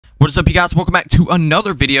What is up, you guys? Welcome back to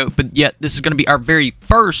another video, but yet this is going to be our very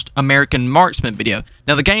first American Marksman video.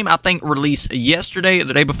 Now, the game, I think, released yesterday or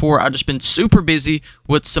the day before. I've just been super busy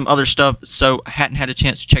with some other stuff, so I hadn't had a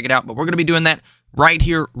chance to check it out, but we're going to be doing that right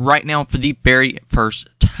here, right now, for the very first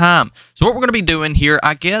time. So what we're going to be doing here,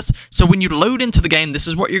 I guess, so when you load into the game, this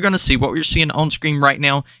is what you're going to see. What you're seeing on screen right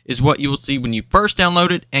now is what you will see when you first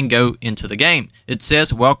download it and go into the game. It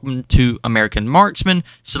says, welcome to American Marksman.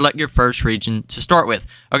 Select your first region to start with.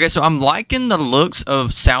 Okay, so I'm liking the looks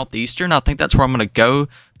of Southeastern. I think that's where I'm going to go.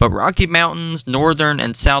 But Rocky Mountains, Northern,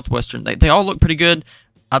 and Southwestern, they all look pretty good.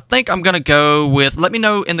 I think I'm going to go with, let me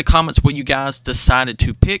know in the comments what you guys decided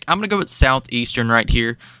to pick. I'm going to go with Southeastern right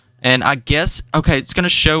here. And I guess, okay, it's going to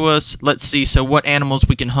show us, let's see, so what animals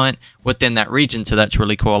we can hunt within that region. So that's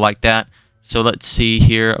really cool. I like that. So let's see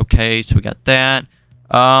here. Okay, so we got that.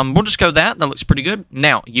 We'll just go that. That looks pretty good.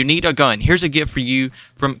 Now, you need a gun. Here's a gift for you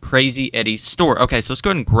from Crazy Eddie's store. Okay, so let's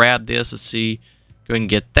go ahead and grab this. Let's see. Go ahead and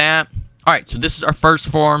get that. All right, so this is our first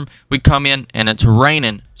farm. We come in, and it's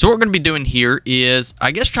raining. So what we're going to be doing here is,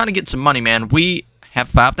 I guess, trying to get some money, man. We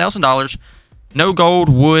have $5,000. No gold,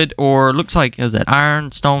 wood, or looks like, is that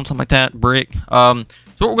iron, stone, something like that, brick. So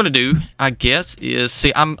what we're going to do, I guess, is,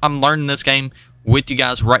 see, I'm learning this game with you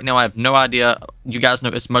guys right now. I have no idea. You guys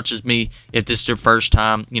know as much as me if this is your first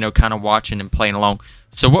time, you know, kind of watching and playing along.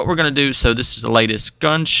 So what we're going to do, so this is the latest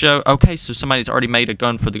gun show. Okay, so somebody's already made a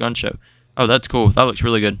gun for the gun show. Oh, that's cool. That looks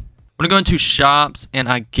really good. I'm going to go into shops, and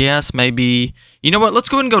I guess maybe, you know what, let's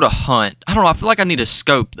go ahead and go to hunt. I don't know, I feel like I need a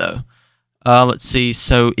scope, though. Let's see,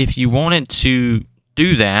 so if you wanted to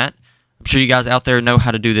do that, I'm sure you guys out there know how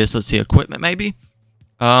to do this. Let's see, equipment maybe.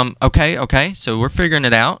 Okay, so we're figuring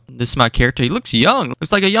it out. This is my character. He looks young.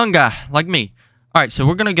 Looks like a young guy, like me. All right, so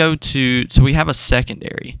we're going to go to, so we have a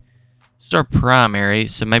secondary. This is our primary,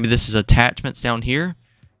 so maybe this is attachments down here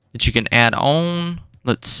that you can add on.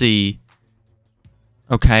 Let's see.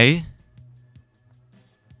 Okay.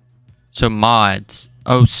 So mods.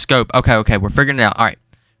 Oh, scope. Okay, we're figuring it out. All right.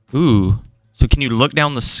 Ooh. So can you look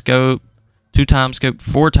down the scope? 2 times scope,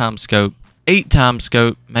 4 times scope, 8 times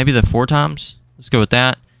scope, maybe the 4 times. Let's go with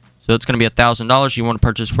that. So it's going to be $1,000. You want to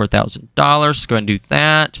purchase for $1,000. Let's go ahead and do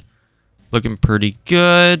that. Looking pretty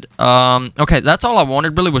good. Okay, that's all I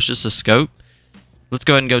wanted really was just a scope. Let's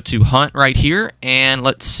go ahead and go to hunt right here. And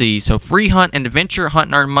let's see. So free hunt and adventure. Hunt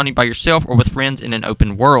and earn money by yourself or with friends in an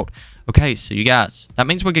open world. Okay, so you guys, that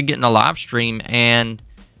means we could get in a live stream and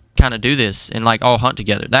kind of do this and like all hunt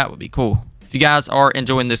together. That would be cool. If you guys are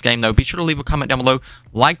enjoying this game, though, be sure to leave a comment down below.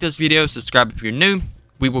 Like this video, subscribe if you're new.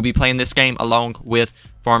 We will be playing this game along with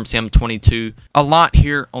Farm Sim 22 a lot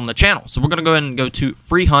here on the channel. So we're going to go ahead and go to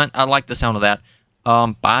free hunt. I like the sound of that.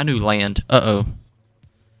 Buy new land. Uh-oh.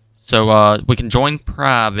 So we can join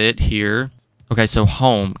private here. Okay, so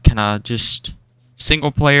home. Can I just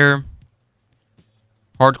single player?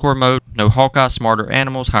 Hardcore mode, no Hawkeye, smarter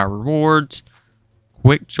animals, higher rewards,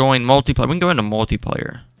 quick join multiplayer. We can go into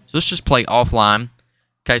multiplayer. So let's just play offline.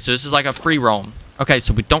 Okay, so this is like a free roam. Okay,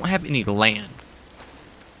 so we don't have any land.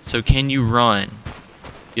 So can you run?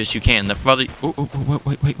 Yes, you can. The further. Oh,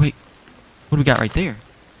 wait. What do we got right there?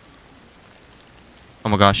 Oh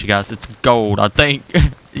my gosh, you guys, it's gold, I think.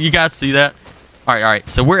 You guys see that? All right.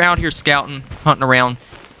 So we're out here scouting, hunting around,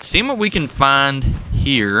 seeing what we can find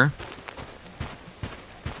here.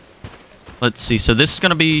 Let's see. So this is going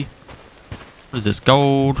to be, what is this?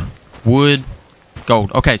 Gold, wood,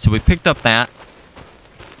 gold. Okay, so we picked up that.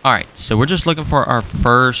 All right, so we're just looking for our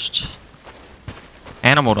first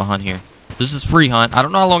animal to hunt here. This is free hunt. I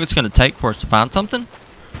don't know how long it's going to take for us to find something.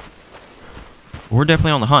 We're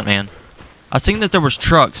definitely on the hunt, man. I seen that there was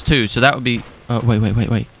trucks too, so that would be,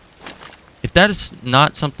 wait. If that is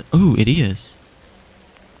not something, ooh, it is.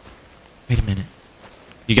 Wait a minute.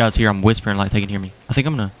 You guys hear I'm whispering like they can hear me. I think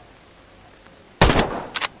I'm going to.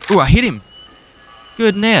 Ooh, I hit him.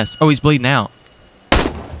 Goodness. Oh, he's bleeding out.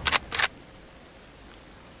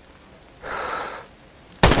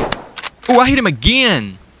 Ooh, I hit him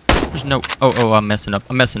again. There's no... Oh, I'm messing up.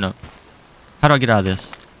 How do I get out of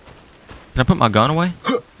this? Can I put my gun away?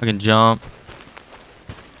 I can jump.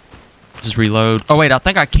 Just reload. Oh, wait. I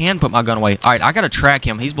think I can put my gun away. All right, I got to track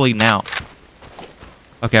him. He's bleeding out.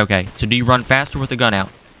 Okay. So do you run faster with the gun out?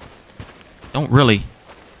 Don't really.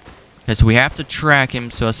 Okay, so we have to track him,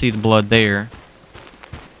 so I see the blood there.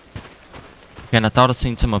 Okay, and I thought I'd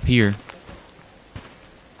seen some up here.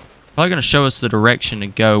 Probably going to show us the direction to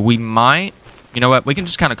go. We might... You know what? We can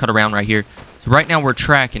just kind of cut around right here. So right now we're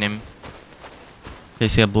tracking him. Okay, I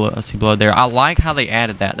see blood there. I like how they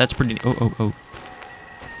added that. That's pretty... Oh.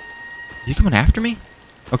 Is he coming after me?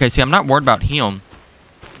 Okay, see, I'm not worried about him.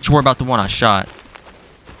 I'm just worried about the one I shot.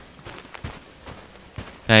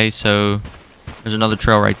 Okay, so there's another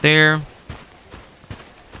trail right there.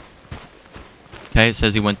 Okay, it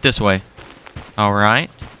says he went this way. Alright.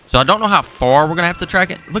 So I don't know how far we're going to have to track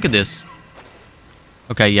it. Look at this.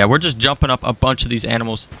 Okay, yeah, we're just jumping up a bunch of these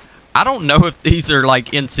animals. I don't know if these are,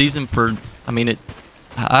 like, in season for... I mean,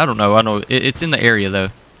 I don't know. I know it's in the area,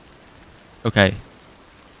 though. Okay.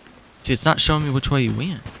 See, it's not showing me which way he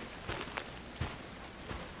went.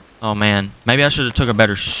 Oh, man. Maybe I should have took a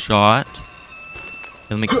better shot.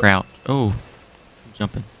 Let me crouch. Oh. I'm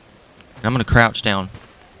jumping. I'm going to crouch down.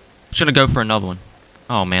 I'm going to go for another one.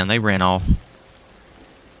 Oh, man. They ran off.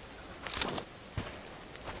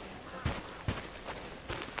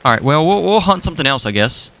 Alright, well, we'll hunt something else, I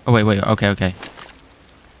guess. Oh, wait. Okay.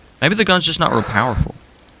 Maybe the gun's just not real powerful.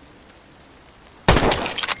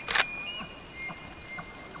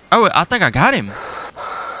 Oh, I think I got him.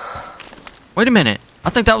 Wait a minute. I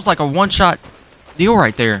think that was like a one-shot deal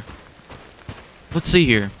right there. Let's see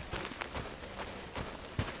here.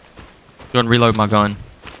 Go and reload my gun.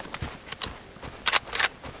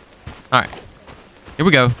 Alright. Here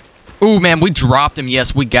we go. Ooh, man, we dropped him.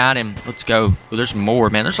 Yes, we got him. Let's go. Oh, there's more,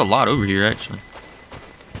 man. There's a lot over here, actually.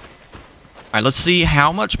 Alright, let's see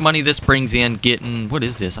how much money this brings in getting... What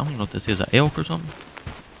is this? I don't know what this is. An elk or something?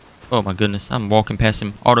 Oh, my goodness. I'm walking past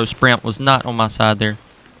him. Auto sprint was not on my side there.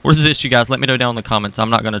 What is this, you guys? Let me know down in the comments. I'm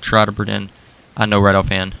not going to try to pretend I know right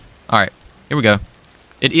offhand. Alright, here we go.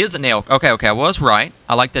 It is an elk. Okay, I was right.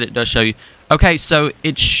 I like that it does show you. Okay, so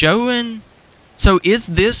it's showing... So is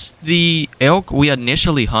this the elk we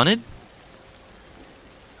initially hunted?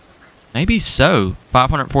 Maybe so.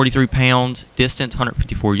 543 pounds, distance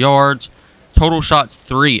 154 yards, total shots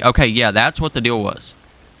 3. Okay, yeah, that's what the deal was.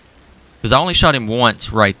 Because I only shot him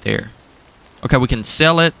once right there. Okay, we can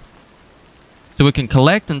sell it. So we can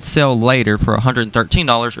collect and sell later for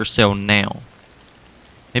 $113 or sell now.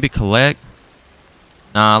 Maybe collect.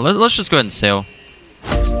 Nah, let's just go ahead and sell.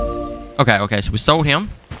 Okay, so we sold him.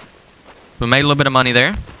 We made a little bit of money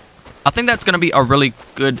there. I think that's going to be a really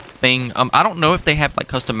good thing. I don't know if they have like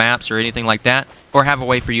custom maps or anything like that, or have a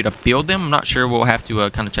way for you to build them. I'm not sure. We'll have to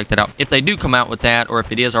kind of check that out. If they do come out with that, or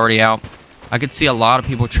if it is already out, I could see a lot of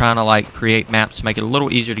people trying to like create maps to make it a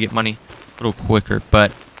little easier to get money a little quicker.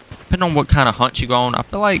 But depending on what kind of hunt you go on, I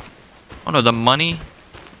feel like, I don't know, the money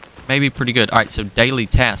may be pretty good. All right, so daily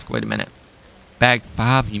task. Wait a minute. Bag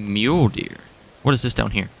 5 mule deer. What is this down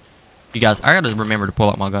here? You guys, I got to remember to pull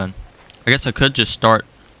out my gun. I guess I could just start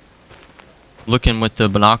looking with the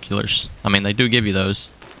binoculars. I mean, they do give you those.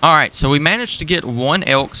 Alright, so we managed to get one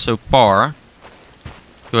elk so far.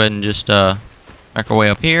 Go ahead and just make our way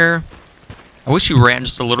up here. I wish you ran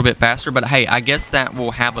just a little bit faster, but hey, I guess that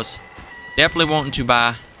will have us definitely wanting to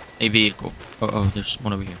buy a vehicle. Oh, there's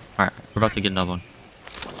one over here. Alright, we're about to get another one.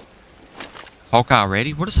 Hawkeye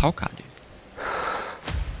ready? What does Hawkeye do?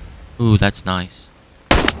 Ooh, that's nice.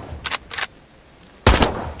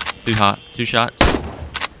 Too hot. 2 shots.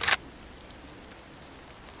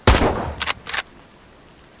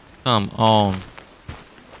 Come on.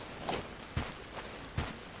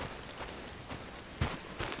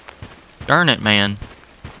 Darn it, man.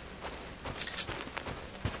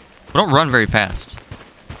 We don't run very fast.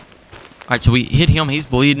 Alright, so we hit him. He's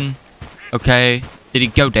bleeding. Okay. Did he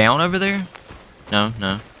go down over there? No.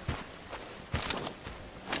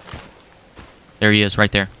 There he is,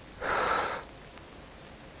 right there.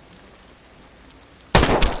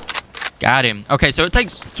 Got him. Okay, so it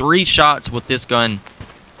takes 3 shots with this gun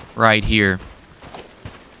right here.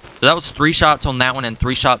 So that was 3 shots on that one and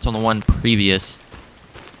 3 shots on the one previous.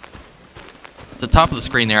 At the top of the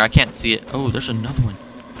screen there, I can't see it. Oh, there's another one.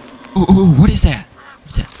 Ooh, what is that?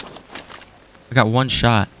 What's that? I got 1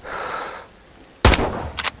 shot.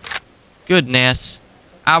 Goodness.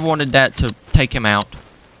 I wanted that to take him out.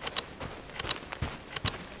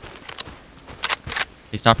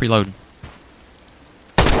 Hey, stop reloading.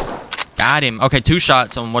 Got him. Okay, 2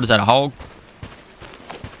 shots on, what is that, a hog?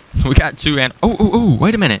 We got 2 and... Oh,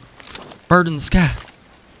 wait a minute. Bird in the sky.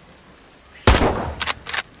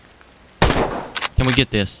 Can we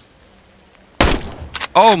get this?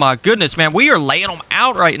 Oh my goodness, man. We are laying them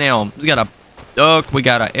out right now. We got a duck. We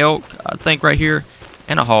got an elk, I think, right here.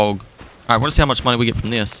 And a hog. Alright, we'll see how much money we get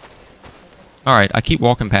from this. Alright, I keep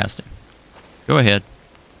walking past him. Go ahead.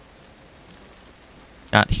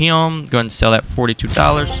 Got him. Go ahead and sell that for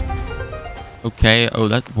 $42. Okay. Oh,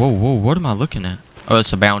 that... Whoa. What am I looking at? Oh,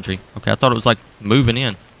 that's a boundary. Okay, I thought it was like moving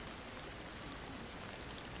in.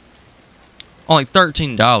 Only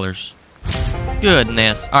 $13.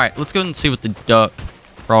 Goodness. Alright, let's go and see what the duck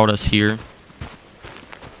brought us here.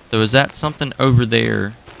 So is that something over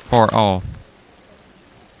there far off?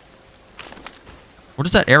 What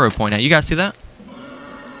does that arrow point at? You guys see that?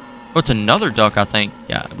 Oh, it's another duck, I think.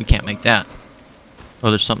 Yeah, we can't make that. Oh,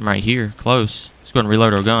 there's something right here. Close. Let's go ahead and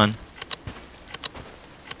reload our gun.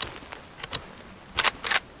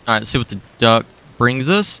 Alright, let's see what the duck brings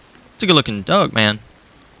us. It's a good looking duck, man.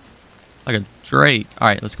 Like a drake.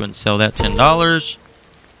 Alright, let's go ahead and sell that $10.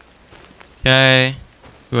 Okay.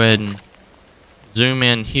 Go ahead and zoom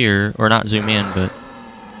in here. Or not zoom in, but...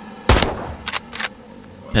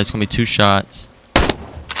 Okay, it's going to be 2 shots.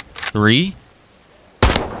 3.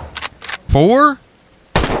 4.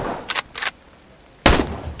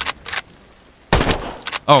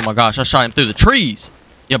 Oh my gosh, I shot him through the trees.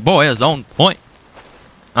 Yeah, boy, that's on point.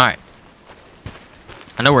 Alright.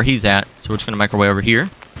 I know where he's at, so we're just going to make our way over here.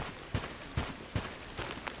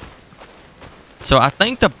 So I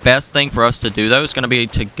think the best thing for us to do, though, is going to be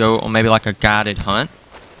to go on maybe like a guided hunt.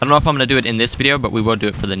 I don't know if I'm going to do it in this video, but we will do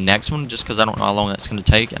it for the next one, just because I don't know how long that's going to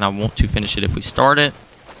take, and I want to finish it if we start it.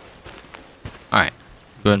 Alright.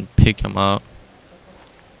 Go ahead and pick him up.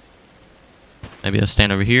 Maybe I'll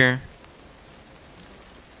stand over here.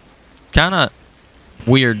 Kind of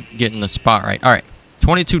weird getting the spot right. Alright.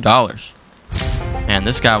 $22. Man,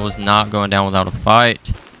 this guy was not going down without a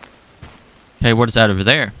fight. Okay, what is that over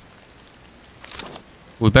there?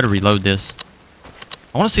 We better reload this.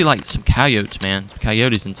 I want to see, like, some coyotes, man.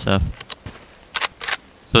 Coyotes and stuff.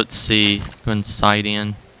 So, let's see. Go ahead and sight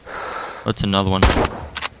in. What's another one?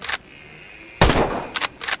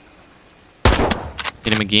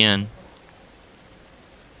 Hit him again.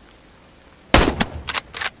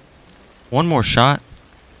 One more shot.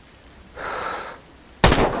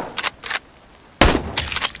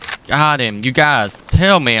 Got him. You guys,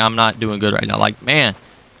 tell me I'm not doing good right now. Like, man.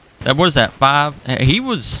 What is that, 5? He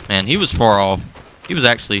was far off. He was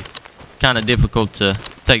actually kind of difficult to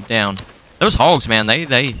take down. Those hogs, man,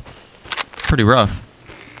 they pretty rough.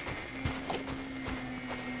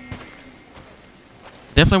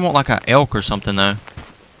 Definitely want like an elk or something, though.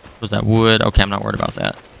 Was that wood? Okay, I'm not worried about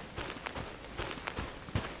that.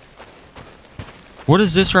 What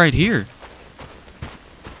is this right here?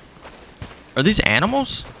 Are these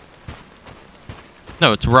animals?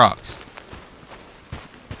 No, it's rocks.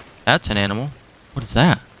 That's an animal. What is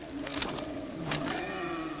that?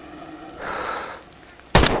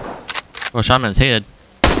 Well, shot him in his head.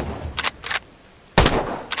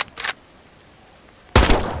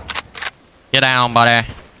 Get down, buddy.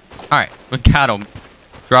 Alright, we got him.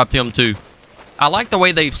 Dropped him too. I like the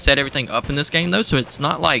way they've set everything up in this game, though, so it's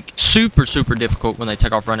not like super difficult when they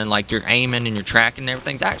take off running. Like, you're aiming and you're tracking and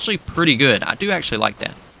everything's actually pretty good. I do actually like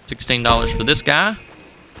that. $16 for this guy.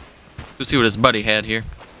 Let's see what his buddy had here.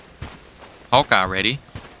 Hawkeye ready.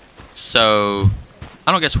 So,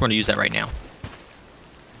 I don't guess we're going to use that right now.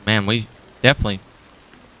 Man, we definitely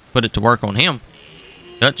put it to work on him.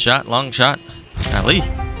 Gut shot, long shot. Golly.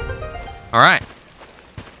 Alright.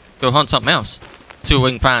 Go hunt something else. See what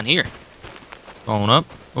we can find here. Going up.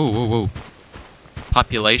 Oh.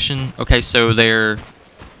 Population. Okay, so there's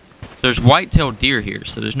white-tailed deer here,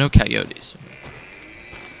 so there's no coyotes.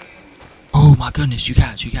 Oh my goodness, you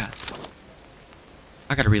guys.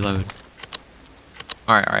 I gotta reload.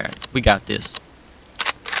 Alright. We got this.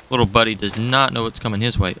 Little buddy does not know what's coming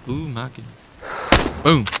his way. Ooh, my goodness.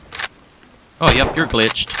 Boom. Oh, yep, you're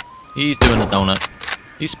glitched. He's doing a donut.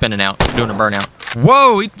 He's spinning out, doing a burnout.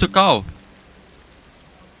 Whoa, he took off.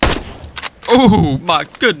 Oh, my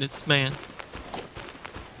goodness, man.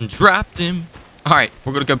 Dropped him. Alright,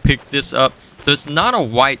 we're gonna go pick this up. So it's not a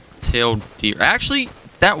white-tailed deer. Actually,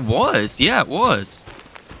 that was. Yeah, it was.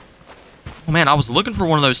 Oh, man, I was looking for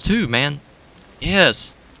one of those too, man.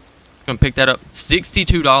 Yes. Gonna pick that up.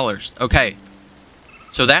 $62. Okay.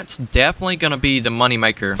 So that's definitely gonna be the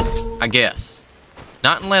moneymaker, I guess.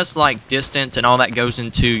 Not unless, like, distance and all that goes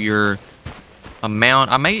into your amount.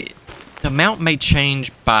 The amount may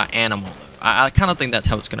change by animal. I kind of think that's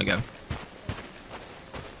how it's gonna go.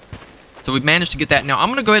 So we've managed to get that. Now, I'm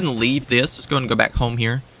gonna go ahead and leave this. Let's go ahead and go back home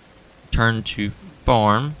here. Turn to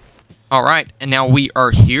farm. Alright, and now we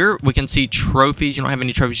are here. We can see trophies. You don't have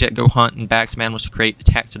any trophies yet. Go hunt, and Marksman wants to create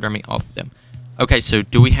taxidermy off of them. Okay, so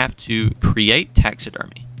do we have to create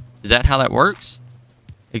taxidermy? Is that how that works?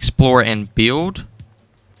 Explore and build?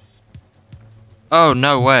 Oh,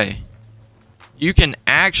 no way. You can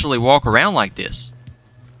actually walk around like this.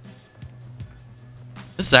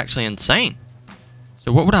 This is actually insane.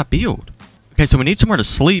 So what would I build? Okay, so we need somewhere to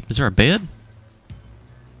sleep. Is there a bed?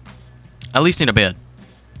 I at least need a bed.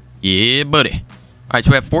 Yeah, buddy. Alright,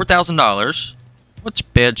 so we have $4,000.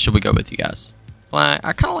 Which bed should we go with, you guys? Well,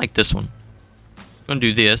 I kind of like this one. I'm going to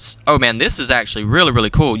do this. Oh, man, this is actually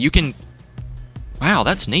really cool. You can... Wow,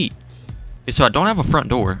 that's neat. Okay, so I don't have a front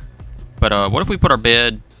door. But what if we put our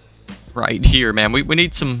bed right here, man? We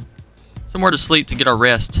need some somewhere to sleep to get our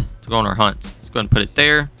rest to go on our hunts. Let's go ahead and put it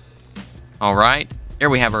there. All right. There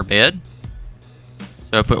we have our bed.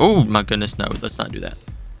 So if we... Oh, my goodness, no. Let's not do that.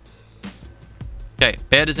 Okay,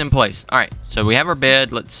 bed is in place. All right, so we have our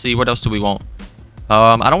bed. Let's see. What else do we want?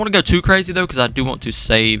 I don't want to go too crazy, though, because I do want to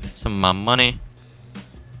save some of my money.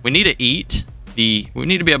 We need to eat the... We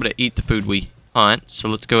need to be able to eat the food we hunt. So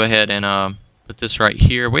let's go ahead and put this right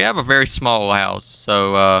here. We have a very small house.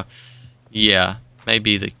 So, yeah.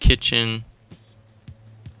 Maybe the kitchen.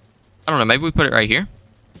 I don't know. Maybe we put it right here.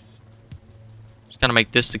 Just kind of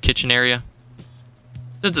make this the kitchen area.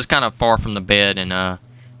 Since it's kind of far from the bed and don't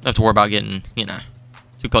have to worry about getting, you know,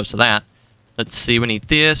 too close to that. Let's see. We need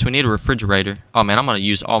this. We need a refrigerator. Oh, man. I'm going to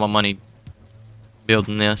use all my money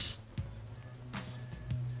building this.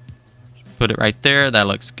 Just put it right there. That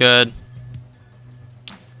looks good.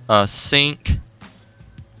 Sink.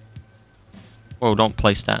 Whoa, don't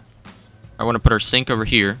place that. I want to put our sink over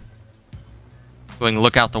here. So we can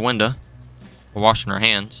look out the window. We're washing our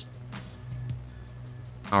hands.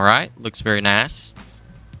 Alright, looks very nice.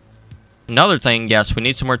 Another thing, yes, we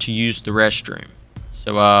need somewhere to use the restroom.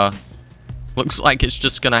 So, looks like it's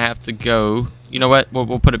just going to have to go... You know what?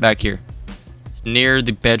 We'll put it back here. It's near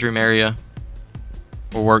the bedroom area.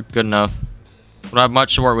 Will work good enough. We don't have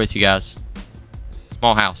much to work with, you guys.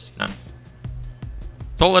 Small house, you know.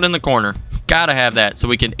 Toilet in the corner. Gotta have that. So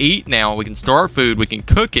we can eat now. We can store our food. We can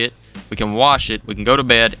cook it. We can wash it. We can go to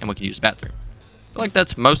bed. And we can use the bathroom. I feel like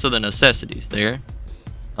that's most of the necessities there.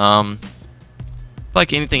 I feel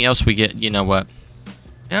like anything else we get, you know what?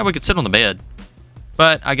 Yeah, we could sit on the bed.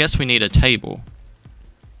 But I guess we need a table.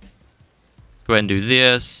 Let's go ahead and do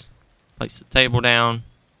this. Place the table down.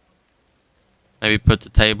 Maybe put the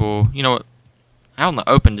table... You know what? Out in the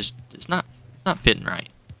open, just it's not fitting right.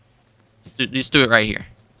 Just do it right here.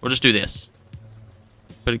 We'll just do this.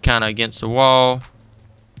 Put it kind of against the wall.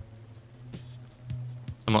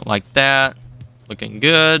 Somewhat like that. Looking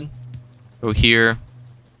good. Go here.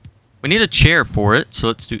 We need a chair for it, so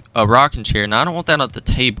let's do a rocking chair. Now, I don't want that at the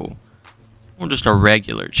table. I want just a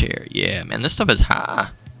regular chair. Yeah, man, this stuff is high.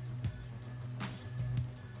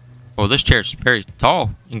 Well, this chair is very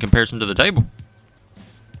tall in comparison to the table.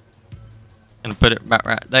 Gonna put it about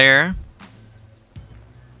right there.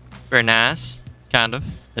 Very nice. Kind of.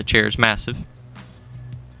 The chair is massive.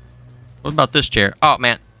 What about this chair? Oh,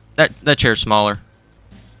 man. That chair's smaller.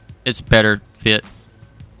 It's better fit.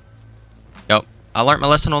 Yep. I learned my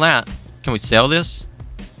lesson on that. Can we sell this?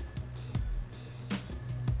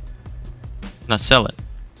 Can I sell it?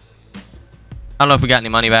 I don't know if we got any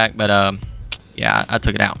money back, but yeah, I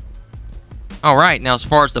took it out. Alright, now as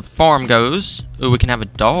far as the farm goes, ooh, we can have a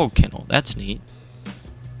dog kennel. That's neat.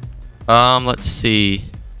 Let's see.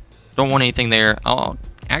 Don't want anything there. I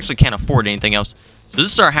actually can't afford anything else. So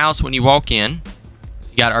this is our house when you walk in.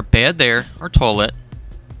 You got our bed there, our toilet.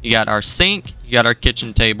 You got our sink. You got our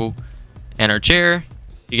kitchen table and our chair.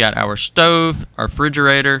 You got our stove, our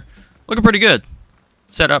refrigerator. Looking pretty good.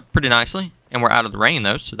 Set up pretty nicely. And we're out of the rain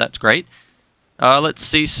though, so that's great. Let's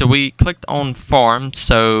see. So we clicked on farm.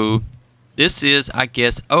 So this is, I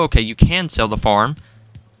guess, oh, okay, you can sell the farm.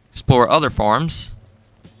 Explore other farms.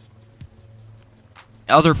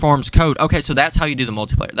 Other farms code. Okay, so that's how you do the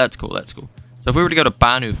multiplayer. That's cool. That's cool. So if we were to go to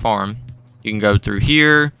buy new farm, you can go through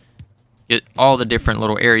here, get all the different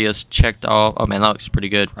little areas checked off. Oh man, that looks pretty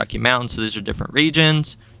good. Rocky Mountains. So these are different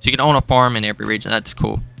regions. So you can own a farm in every region. That's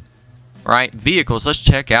cool. All right, vehicles. Let's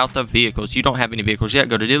check out the vehicles. You don't have any vehicles yet.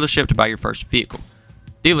 Go to dealership to buy your first vehicle.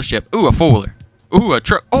 Dealership. Ooh, a four-wheeler. Ooh, a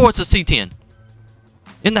truck. Oh, it's a C10.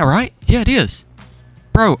 Isn't that right? Yeah, it is.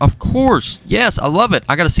 Bro, of course. Yes, I love it.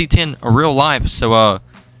 I got a C10 in real life. So,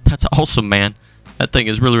 that's awesome, man. That thing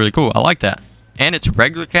is really, really cool. I like that. And it's a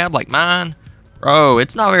regular cab like mine. Bro,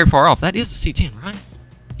 it's not very far off. That is a C10, right?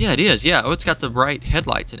 Yeah, it is. Yeah. Oh, it's got the bright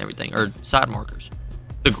headlights and everything. Or side markers.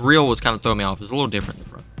 The grill was kind of throwing me off. It's a little different in the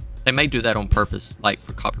front. They may do that on purpose, like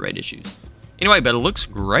for copyright issues. Anyway, but it looks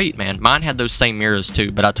great, man. Mine had those same mirrors,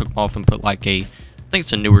 too. But I took them off and put like a... I think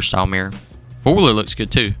it's a newer style mirror. Four-wheeler looks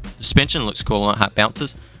good, too. Suspension looks cool on how it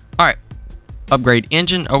bounces. Alright. Upgrade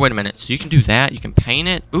engine. Oh, wait a minute. So you can do that. You can paint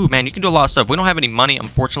it. Ooh, man, you can do a lot of stuff. We don't have any money,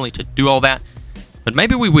 unfortunately, to do all that. But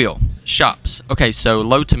maybe we will. Shops. Okay, so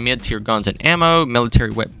low to mid-tier guns and ammo.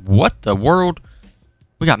 Military weapon. What the world?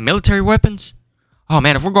 We got military weapons? Oh,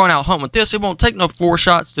 man, if we're going out hunting with this, it won't take no 4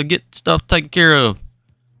 shots to get stuff taken care of.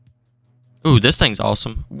 Ooh, this thing's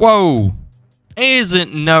awesome. Whoa.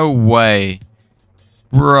 Isn't no way.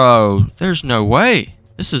 Bro, there's no way.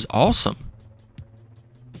 This is awesome.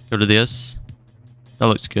 Go to this. That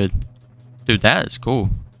looks good. Dude, that is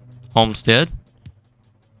cool. Homestead.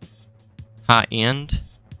 High end.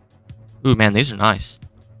 Ooh, man, these are nice.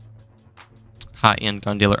 high-end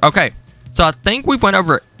gun dealer. Okay, so I think we've went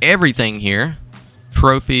over everything here.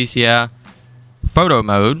 Trophies, yeah. Photo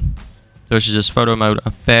mode. So it's just photo mode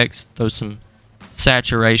effects. Throw some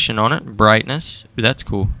saturation on it. Brightness. Ooh, that's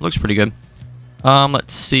cool. Looks pretty good.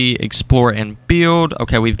 Let's see. Explore and build.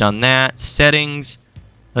 Okay, we've done that. Settings.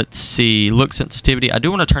 Let's see. Look sensitivity. I do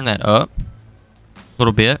want to turn that up a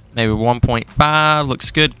little bit. Maybe 1.5. Looks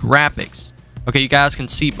good. Graphics. Okay, you guys can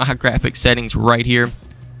see my graphics settings right here.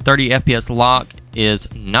 30 FPS lock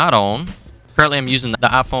is not on. Currently, I'm using the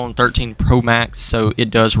iPhone 13 Pro Max, so it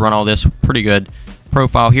does run all this pretty good.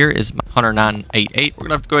 Profile here is 109.88. We're going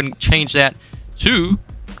to have to go ahead and change that to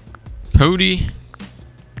Cody-SEVN2.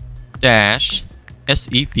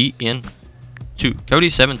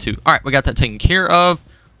 Cody72. All right, we got that taken care of.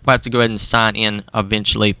 We'll have to go ahead and sign in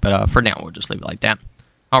eventually, but for now, we'll just leave it like that.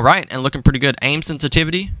 All right, and looking pretty good. Aim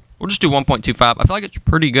sensitivity, we'll just do 1.25. I feel like it's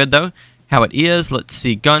pretty good, though, how it is. Let's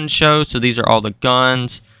see, gun show. So these are all the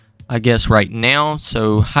guns, I guess, right now.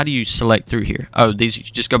 So how do you select through here? Oh, these, you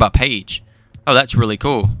just go by page. Oh, that's really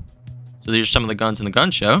cool. So these are some of the guns in the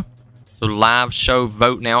gun show. So live show,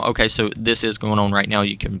 vote now. Okay, so this is going on right now.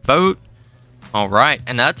 You can vote. All right,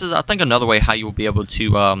 and that's, I think, another way how you will be able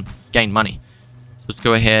to gain money. So let's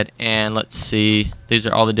go ahead and let's see. These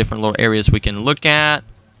are all the different little areas we can look at.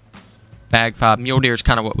 Bag 5 mule deer is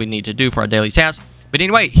kind of what we need to do for our daily tasks. But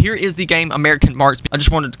anyway, here is the game American Marksman. I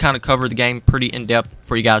just wanted to kind of cover the game pretty in depth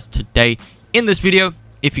for you guys today in this video.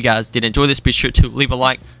 If you guys did enjoy this, be sure to leave a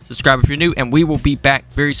like, subscribe if you're new, and we will be back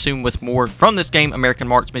very soon with more from this game, American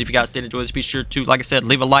Marksman. If you guys did enjoy this, be sure to, like I said,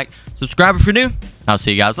 leave a like, subscribe if you're new. I'll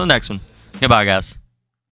see you guys on the next one. Goodbye, guys.